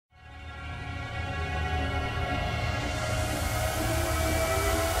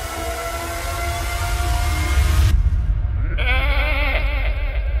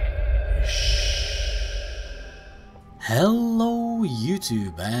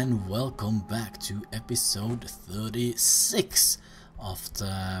and welcome back to episode 36 of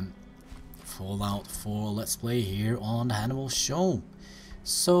the Fallout 4 Let's Play here on the Hanniballshow.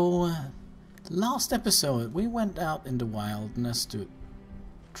 So, last episode we went out in the wilderness to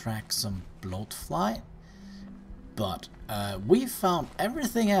track some bloatfly, but we found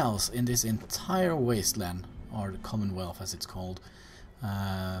everything else in this entire wasteland, or the Commonwealth as it's called,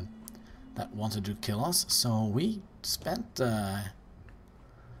 that wanted to kill us. So we spent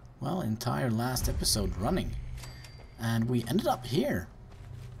well, entire last episode running, and we ended up here.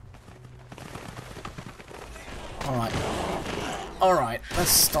 Alright,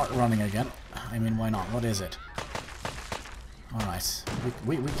 let's start running again. I mean, why not? What is it? Alright,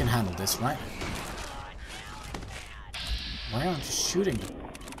 we can handle this, right? Why aren't you shooting?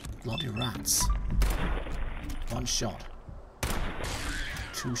 Bloody rats. One shot.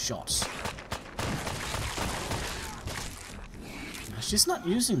 Two shots. She's not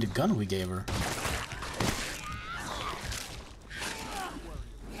using the gun we gave her.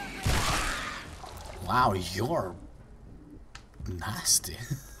 Wow, you're nasty.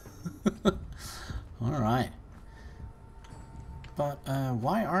 Alright. But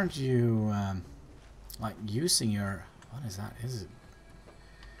why aren't you like using your... what is that? Is it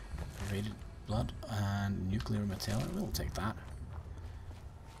irradiated blood and nuclear material? We'll take that.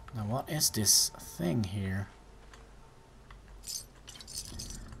 Now what is this thing here?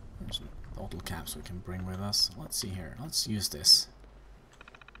 There's bottle caps we can bring with us. Let's see here. Let's use this.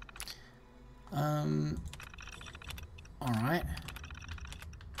 Alright.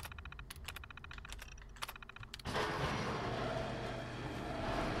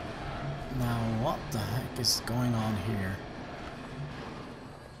 Now what the heck is going on here?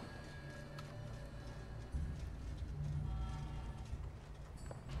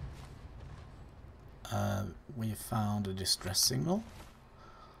 We found a distress signal,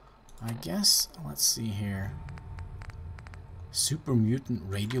 I guess. Let's see here. Super mutant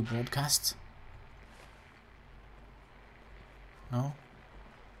radio broadcast? No?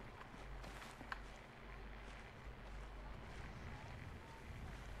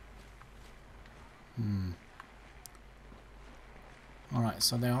 Alright,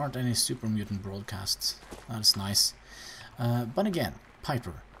 so there aren't any super mutant broadcasts. That's nice. But again,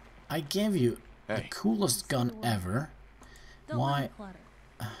 Piper, I gave you the coolest gun ever. Why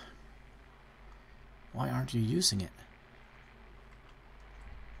aren't you using it?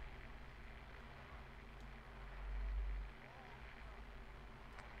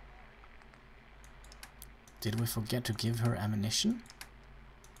 Did we forget to give her ammunition?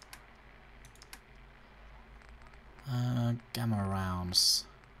 Gamma rounds.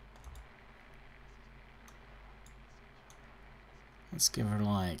 Let's give her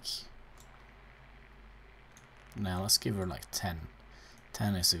like... now let's give her like 10.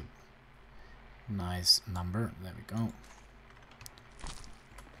 10 is a nice number. There we go.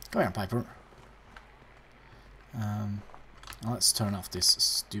 Come here, Piper. Let's turn off this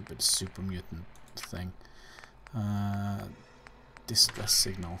stupid super mutant thing. Distress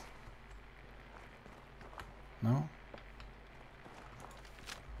signal. No?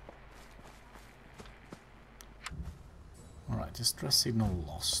 Alright, distress signal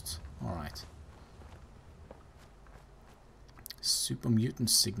lost. Alright. Super mutant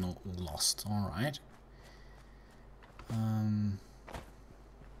signal lost. Alright. There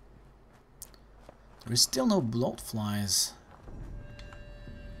is still no bloatflies.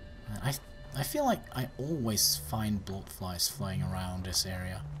 I feel like I always find bloatflies flying around this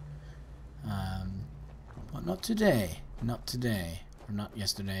area. But not today. Not today. Or not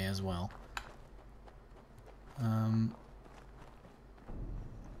yesterday as well.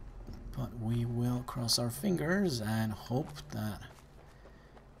 But we will cross our fingers and hope that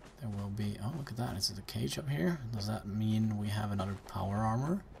there will be... oh, look at that. Is it a cage up here? Does that mean we have another power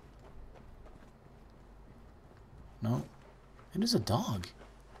armor? No. It is a dog.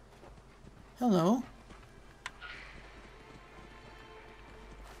 Hello.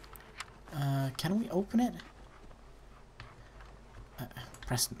 Can we open it?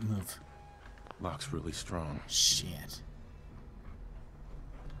 Press move. Lock's really strong. Shit.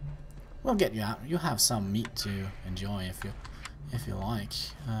 We'll get you out. You have some meat to enjoy if you like.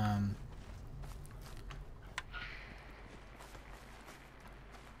 All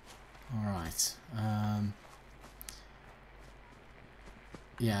right.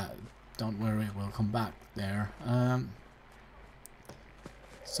 Yeah. Don't worry. We'll come back there.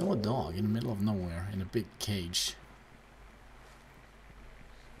 So a dog in the middle of nowhere in a big cage.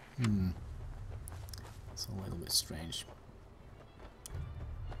 It's a little bit strange.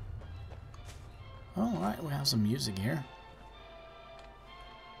 Alright, we have some music here.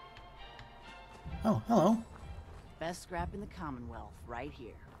 Oh, hello. Best scrap in the Commonwealth, right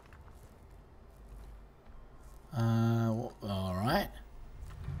here. Alright.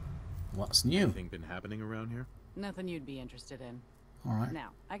 What's new? Anything been happening around here? Nothing you'd be interested in. Alright. Now,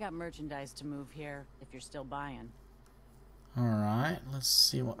 I got merchandise to move here, if you're still buying. Alright, let's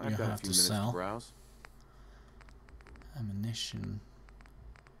see what you I've got a have few to minutes to sell. browse. Ammunition.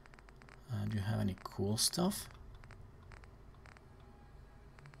 Do you have any cool stuff?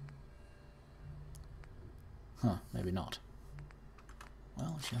 Huh, maybe not.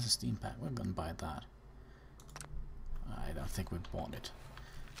 Well, she has a steam pack. We're gonna buy that. I don't think we bought it.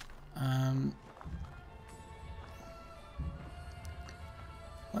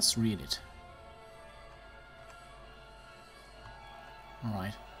 Let's read it.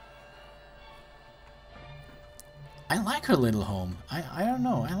 Alright. I like her little home. I don't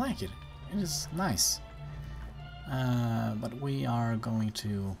know. I like it. It is nice. But we are going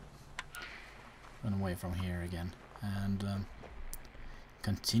to run away from here again and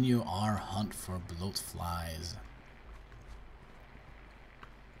continue our hunt for bloat flies.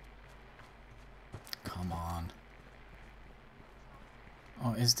 Come on.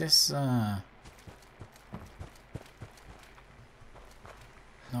 Oh, is this no,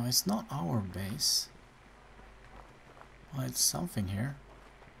 it's not our base. Well, it's something here.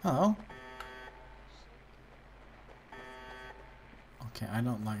 Hello? Okay, I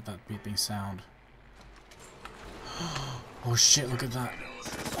don't like that beeping sound. Oh shit, look at that.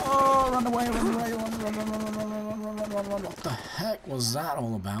 Oh, run away, run away, run. What the heck was that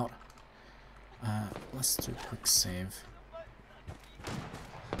all about? Let's do a quick save.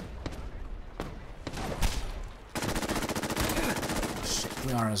 Shit,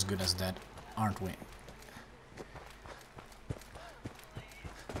 we are as good as dead, aren't we?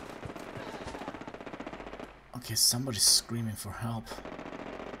 Okay, somebody's screaming for help.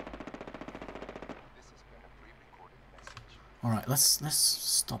 Alright, let's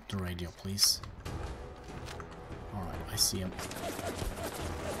stop the radio, please. Alright, I see him.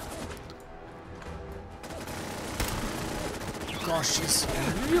 Gosh, she's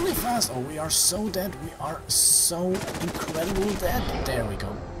really fast. Oh, we are so dead. We are so incredibly dead. There we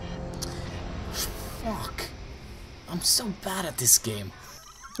go. Fuck. I'm so bad at this game.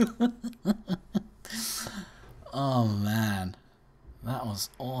 Oh man, that was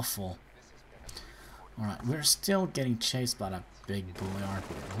awful. Alright, we're still getting chased by that big bully, aren't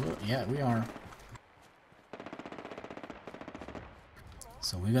we? Yeah, we are.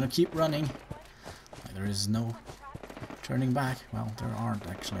 So we're gonna keep running. There is no turning back. Well, there aren't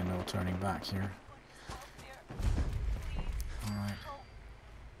actually no turning back here. Alright.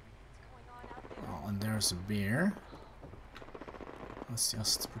 Oh, and there's a bear. Let's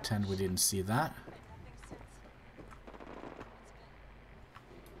just pretend we didn't see that.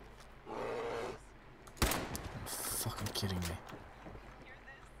 Fucking kidding me.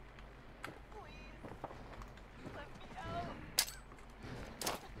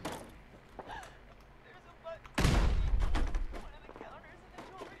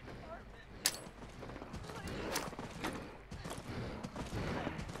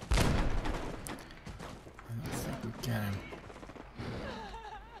 I don't think we get him.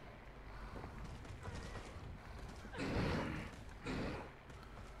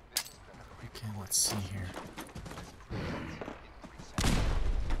 Okay, let's see here.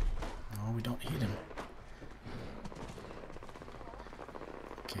 No, we don't hit him.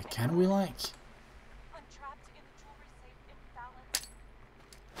 Okay, can we like?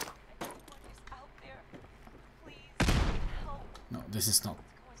 No, this is not.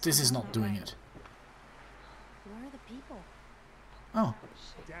 This is not doing it. Where are the people? Oh,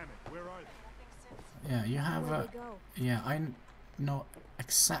 Damn it, where are they? yeah, you have Where'd a. they go? Yeah, I know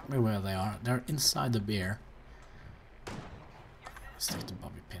exactly where they are. They're inside the beer. Let's take the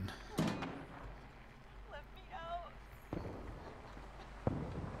bobby pin.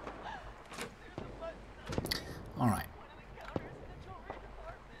 Alright.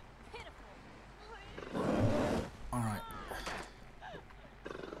 Alright.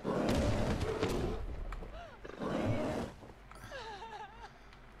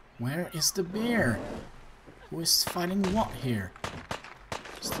 Where is the beer? Who is fighting what here?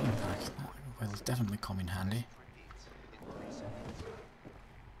 Steam pack. That will definitely come in handy.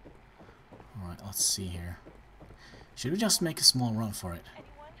 Alright, let's see here. Should we just make a small run for it?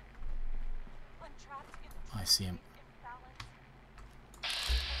 I see him.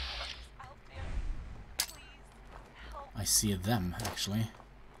 I see them, actually.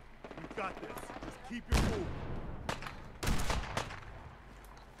 You've got this. Just keep your cool.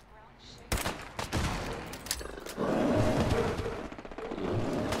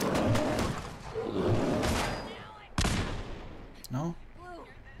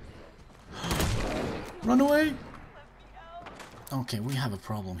 Run away! Okay, we have a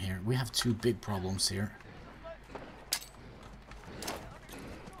problem here. We have two big problems here.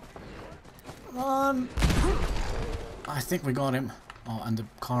 Run! I think we got him. Oh, and the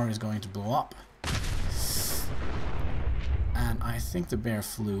car is going to blow up. And I think the bear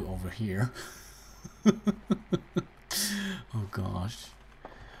flew over here. Oh gosh.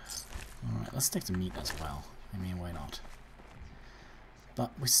 Alright, let's take the meat as well. I mean, why not?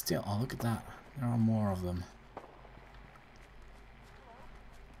 But we still... Oh, look at that. There are more of them.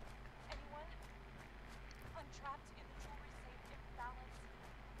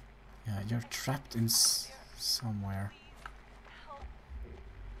 Yeah, you're trapped in somewhere.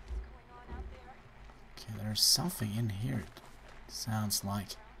 Okay, there's something in here. It sounds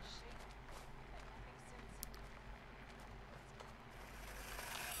like.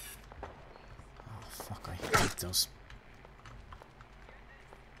 Oh fuck! I hate those.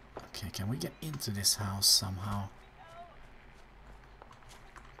 Okay, can we get into this house somehow?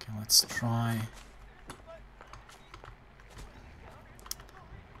 Okay, let's try.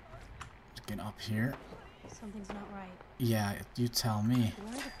 Get up here. Something's not right. Yeah, you tell me.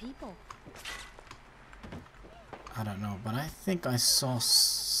 Where are the people? I don't know, but I think I saw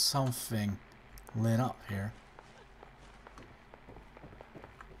something lit up here.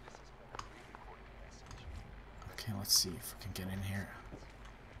 Okay, let's see if we can get in here.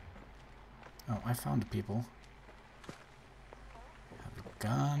 Oh, I found the people. Have a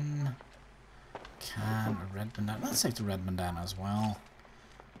gun. Can, a red bandana. Let's take the red bandana as well.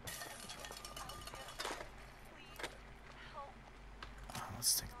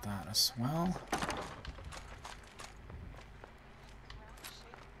 Let's take that as well.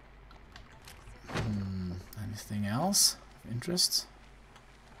 Anything else of interest?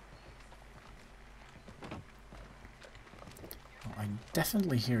 Oh, I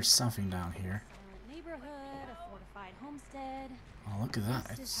definitely hear something down here. Neighborhood, a fortified homestead. Oh, look at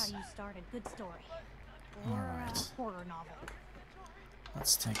that. This is how you start a good story. Or Alright. a horror novel.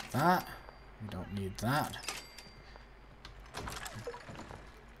 Let's take that. We don't need that. There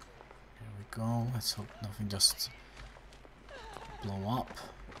we go. Let's hope nothing just blow up.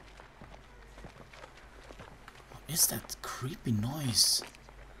 What is that creepy noise?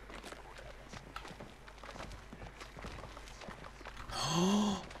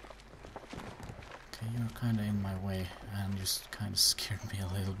 Oh! Okay, you're kind of in my way, and you kind of scared me a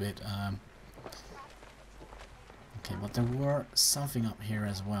little bit. Okay, but there were something up here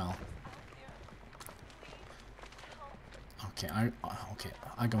as well. Okay,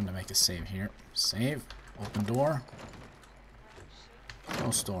 I'm going to make a save here. Save. Open door.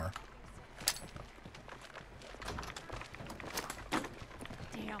 Close door.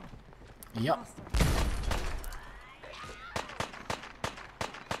 Damn. Yep.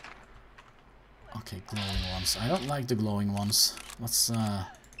 Okay, glowing ones. I don't like the glowing ones. Let's go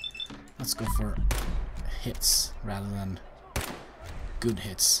for hits rather than good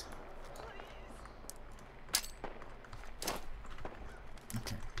hits.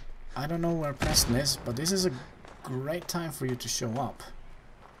 Okay. I don't know where Preston is, but this is a great time for you to show up.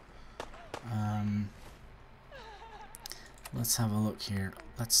 Let's have a look here.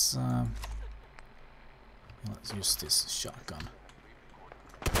 Let's use this shotgun.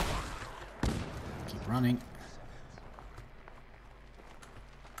 Keep running.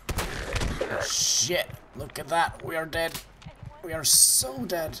 Oh, shit! Look at that! We are dead! We are so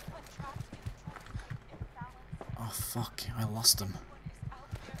dead! Oh fuck, I lost them.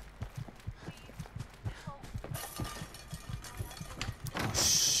 Oh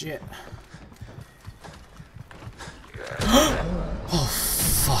shit. Oh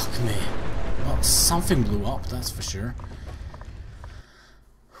fuck me. Well, something blew up, that's for sure.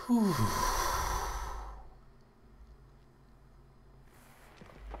 Whew.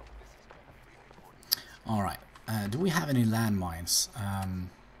 Alright, do we have any landmines?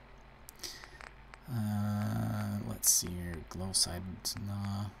 Let's see here, glow side,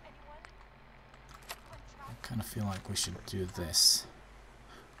 no. I kind of feel like we should do this.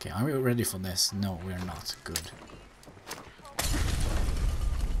 Okay, are we ready for this? No, we're not. Good.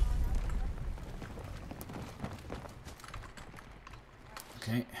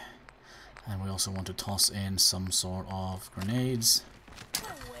 Okay, and we also want to toss in some sort of grenades.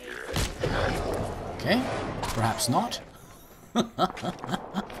 Okay, perhaps not.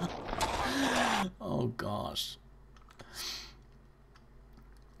 Oh gosh.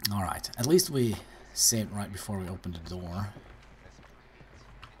 Alright, at least we saved right before we opened the door.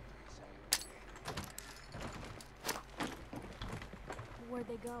 Where'd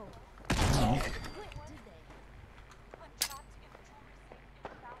they go? Oh.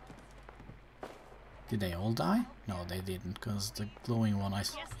 Did they all die? No, they didn't, because the glowing one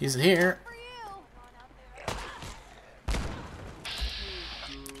he's here.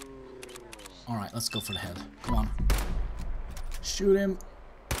 Alright, let's go for the head. Come on. Shoot him.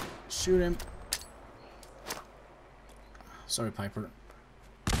 Shoot him. Sorry, Piper.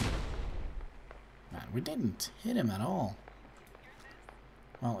 Man, we didn't hit him at all.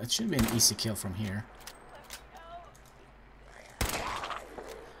 Well, it should be an easy kill from here.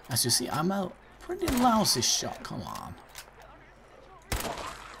 As you see, I'm a pretty lousy shot. Come on.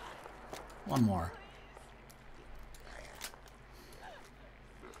 One more.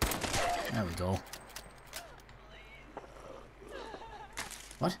 There we go.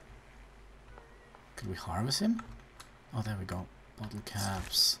 What? Could we harvest him? Oh, there we go. Bottle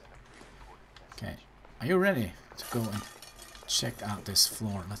caps. Okay. Are you ready to go and check out this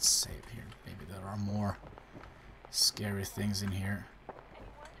floor? Let's save here. Maybe there are more scary things in here.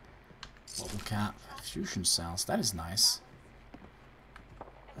 Bottle cap. Fusion cells. That is nice.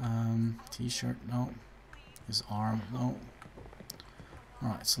 T-shirt. No. His arm. No.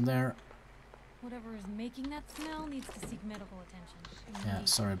 Alright, so there. Whatever is making that smell needs to seek medical attention. Yeah,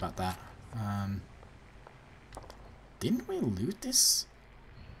 sorry about that. Didn't we loot this?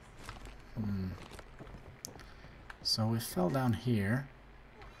 So we fell down here.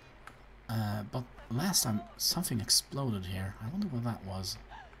 But last time something exploded here. I wonder what that was.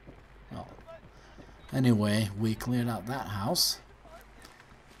 Well, anyway, we cleared out that house.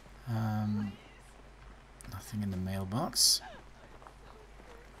 Nothing in the mailbox.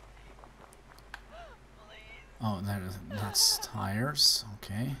 Oh, that's tires.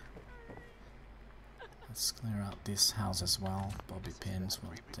 Okay. Let's clear out this house as well. Bobby pins,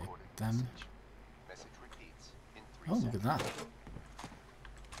 we'll take them. Oh, look at that.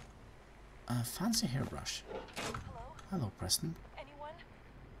 A fancy hairbrush. Hello, Preston. Anyone?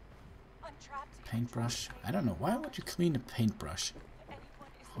 I'm trapped. Paintbrush. I don't know. Why would you clean a paintbrush?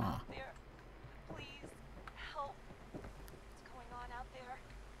 Anyone is Huh. out there. Please help. What's going on out there?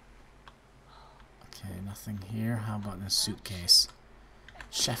 Okay, nothing here. How about in a suitcase?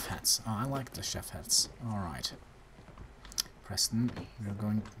 Chef hats. Oh, I like the chef hats. Alright. Preston, we're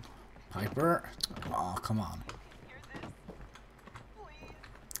going... Piper. Oh, come on. Hear this? Please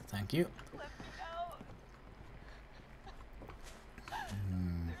Thank you. let me out. There's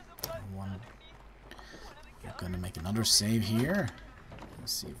a button One. underneath one of the We're gonna make another save here.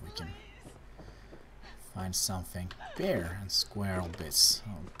 Let's see if we can find something. Bear and squirrel bits.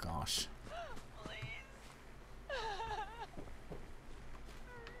 Oh gosh.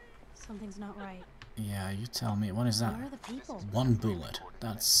 Something's not right. Yeah, you tell me. What is that? Where are the people? One bullet.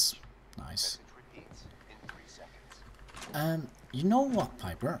 That's nice. You know what,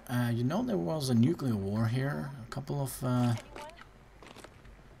 Piper? You know there was a nuclear war here a couple of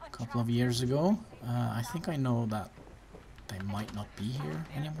years ago. I think I know that they might not be here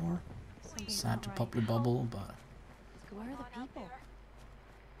anymore. Something's Sad not to right. pop your bubble, but Where are the people?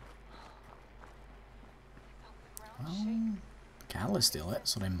 well, Cal is still it,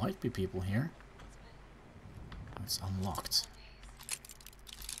 so there might be people here. It's unlocked.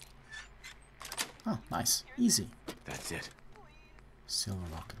 Oh, nice. Easy. That's it. Silver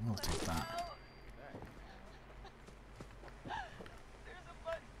rocket. We'll take that.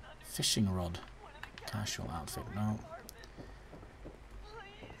 Fishing rod. Casual outfit. No.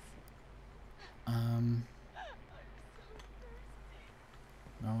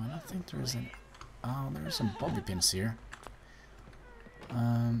 No, I don't think there is any. Oh, there are some bobby pins here.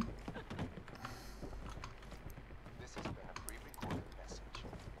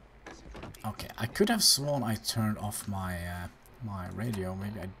 Okay, I could have sworn I turned off my my radio.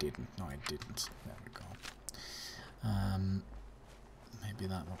 Maybe I didn't. No, I didn't. There we go. Maybe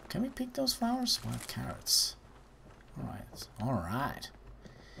that one. Can we pick those flowers? Wild carrots. Alright. Alright.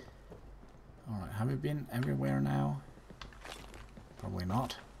 Alright. Have we been everywhere now? Probably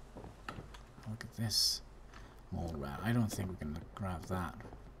not. Look at this. Mole rat. I don't think we can grab that.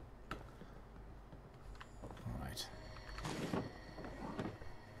 Alright.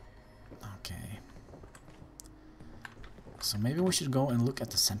 Okay. So maybe we should go and look at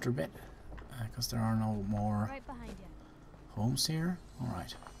the center bit. Because there are no more Right behind you. homes here.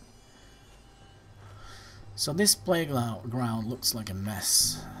 Alright. So this playground looks like a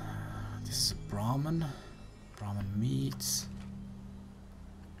mess. This is a Brahmin. Brahmin meat.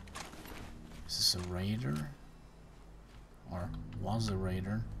 This is a raider. Or was a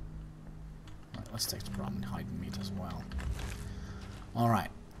raider. Alright, let's take the Brahmin hide meat as well. Alright.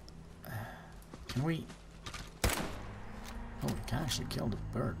 Can we... Oh, we can actually kill the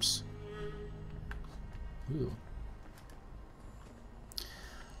birds. Ooh.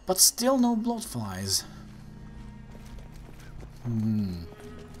 But still no blood flies.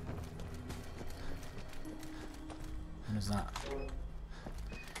 What is that?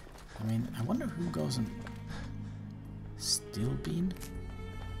 I mean, I wonder who goes and... Steel bean?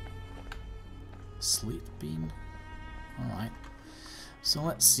 Sleet bean? Alright. So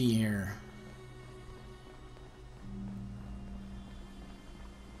let's see here.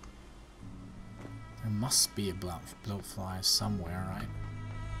 There must be a bloatfly somewhere, right?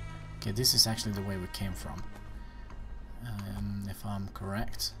 Okay, this is actually the way we came from. If I'm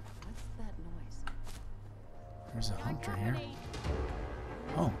correct. What's that noise? There's a hunter here.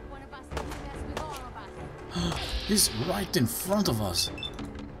 Oh. One of us can mess with all of us. He's right in front of us.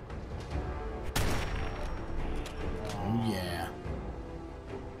 Oh yeah.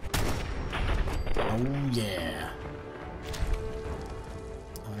 Oh yeah.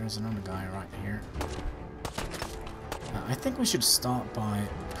 Oh, there's another guy right here. I think we should start by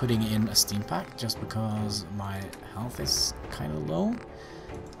putting in a steam pack, just because my health is kind of low.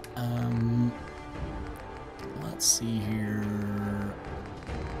 Let's see here.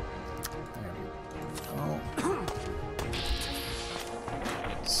 There we go.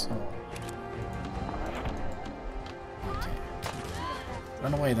 So, okay.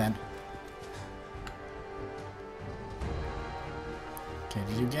 Run away then. Okay,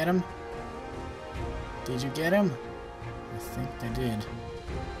 did you get him? Did you get him? I think they did.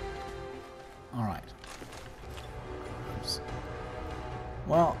 Alright.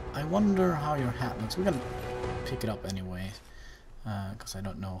 Well, I wonder how your hat looks. We're gonna pick it up anyway, because I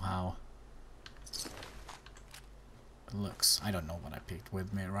don't know how it looks. I don't know what I picked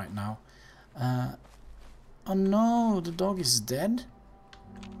with me right now. Oh no, the dog is dead?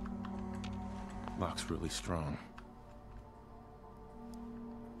 Lock's really strong.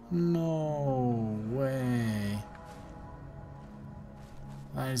 No way.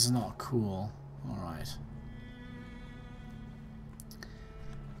 That is not cool. Alright.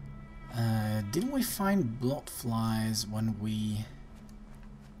 Didn't we find blood flies when we...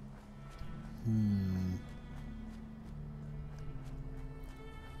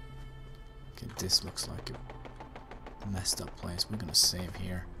 Okay, this looks like a messed up place. We're gonna save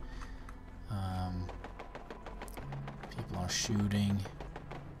here. People are shooting.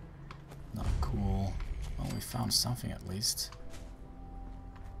 Not cool. Well, we found something at least.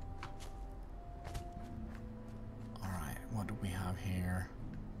 Alright, what do we have here?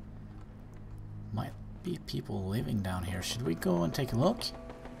 Might be people living down here. Should we go and take a look?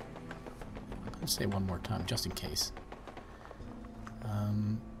 I'm gonna say one more time, just in case.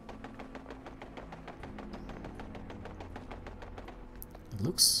 It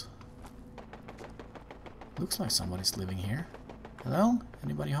looks like somebody's living here. Hello?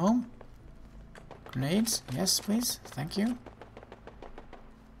 Anybody home? Grenades? Yes, please. Thank you.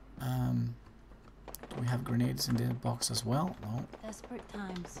 Do we have grenades in the box as well? No. Desperate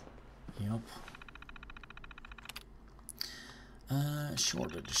times. Yup.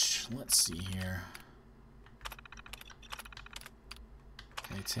 Shortage. Let's see here.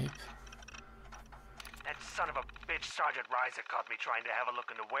 Play tape. That son of a bitch Sergeant Reiser caught me trying to have a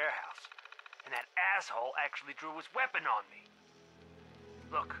look in the warehouse. And that asshole actually drew his weapon on me.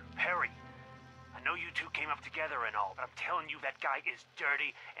 Look, Perry, I know you two came up together and all, but I'm telling you that guy is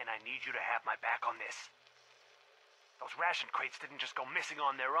dirty, and I need you to have my back on this. Those ration crates didn't just go missing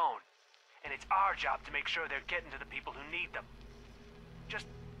on their own, and it's our job to make sure they're getting to the people who need them. Just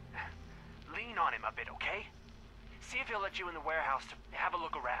lean on him a bit, okay? See if he'll let you in the warehouse to have a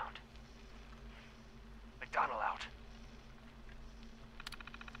look around. McDonald out.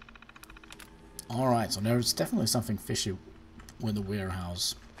 Alright, so there's definitely something fishy with the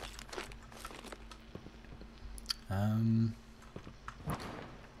warehouse.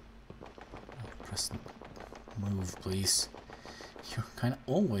 Press move, please. You're kind of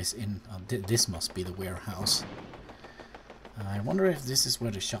always in... this must be the warehouse. I wonder if this is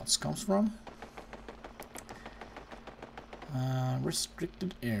where the shots comes from.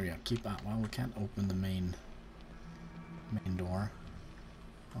 Restricted area. Keep out. Well, we can't open the main door.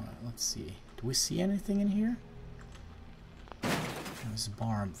 Alright, let's see. Do we see anything in here? There's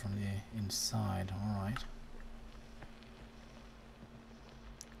barb from the inside. Alright.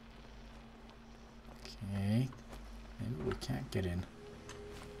 Okay. Maybe we can't get in.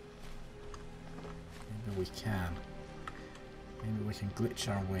 Maybe we can. Maybe we can glitch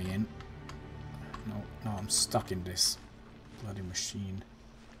our way in. No, I'm stuck in this bloody machine.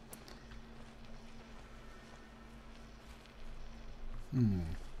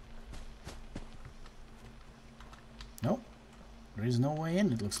 Nope. There is no way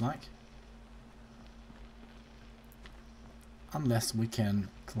in, it looks like. unless we can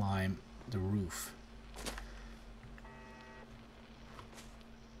climb the roof.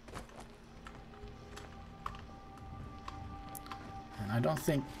 And I don't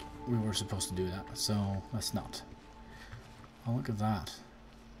think we were supposed to do that, so let's not. Oh, look at that.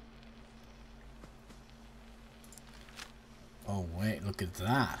 Oh wait, look at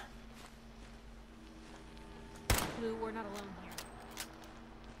that. Blue, we're not alone here.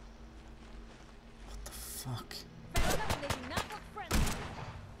 What the fuck? Found out they do not look friendly.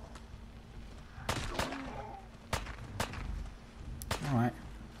 Alright.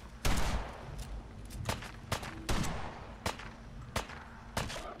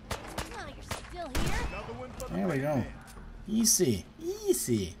 Oh, you're still here? Another one for the There we big go. man. Easy.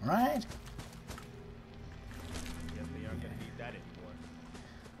 Easy, right? Guess they aren't gonna need that anymore.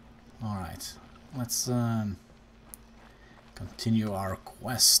 Alright. Let's continue our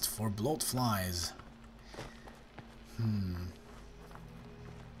quest for bloatflies.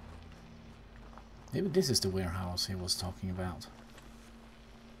 Maybe this is the warehouse he was talking about.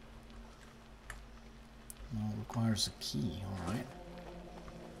 No, requires a key, alright.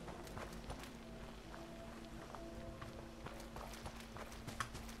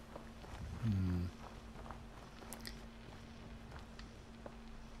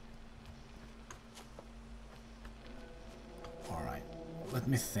 Alright, let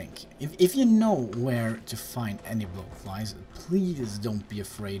me think. If you know where to find any bloatflies, please don't be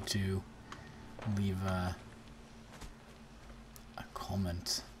afraid to leave a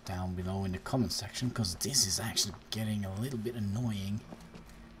comment down below in the comment section, because this is actually getting a little bit annoying.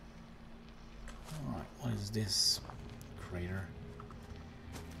 Alright, what is this crater?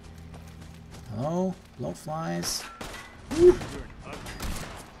 Hello? Bloatflies? Woo!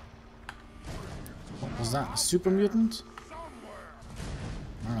 What was that? A super mutant?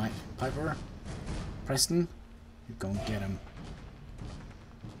 Alright, Piper, Preston, you go and get him.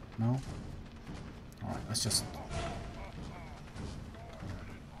 No? Alright, let's just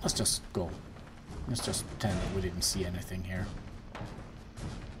go. Let's just pretend that we didn't see anything here.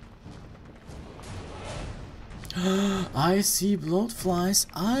 I see bloatflies.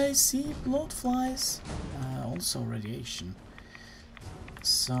 I see bloatflies. Also radiation.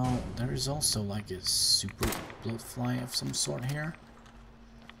 So there is also like a super bloatfly of some sort here.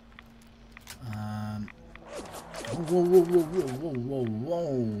 Whoa, whoa, whoa, whoa, whoa, whoa, whoa,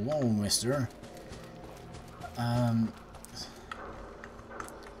 whoa, mister.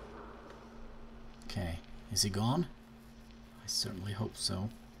 Okay, is he gone? I certainly hope so.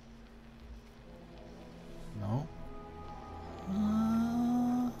 No?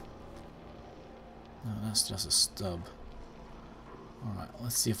 No, that's just a stub. Alright,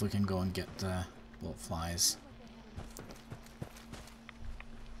 let's see if we can go and get the bloatflies.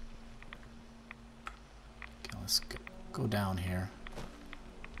 Okay, let's go down here.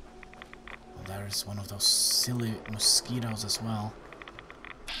 Oh, there's one of those silly mosquitoes as well.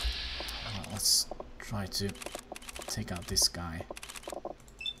 Alright, let's try to take out this guy.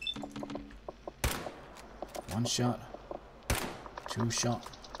 One shot, two shot,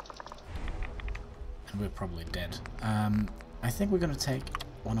 and we're probably dead. I think we're gonna take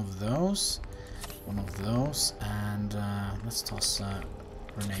one of those, and let's toss a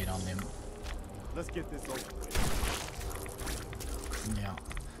grenade on him. Let's get this over with. Yeah.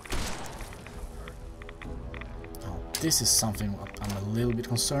 Oh, this is something I'm a little bit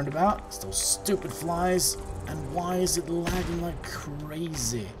concerned about. It's those stupid flies, and why is it lagging like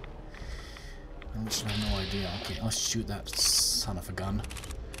crazy? I literally have no idea. Okay, let's shoot that son of a gun.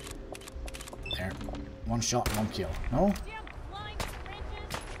 There. One shot, one kill. No?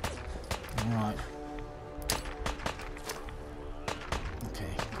 Alright.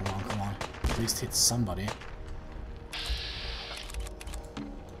 Okay, come on, come on. At least hit somebody.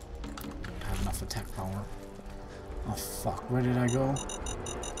 Don't have enough attack power. Oh fuck, where did I go?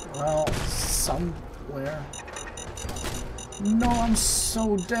 Well, somewhere. No, I'm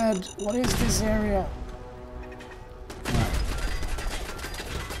so dead. What is this area? Right.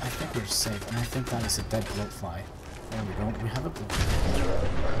 I think we're safe, and I think that is a dead bloatfly. There we go. We have a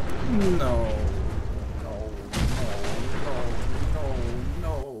bloatfly. No. No. No.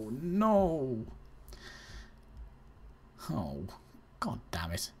 No. No. Oh, god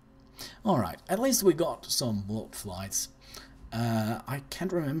damn it. Alright, at least we got some bloatflies. I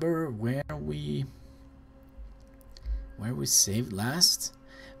can't remember where we saved last,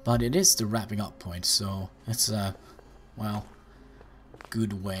 but it is the wrapping up point, so it's a, well,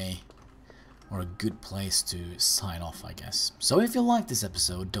 good way or a good place to sign off, I guess. So if you like this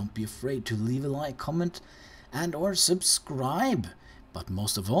episode, don't be afraid to leave a like, comment, and or subscribe. But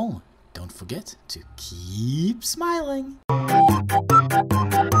most of all, don't forget to keep smiling.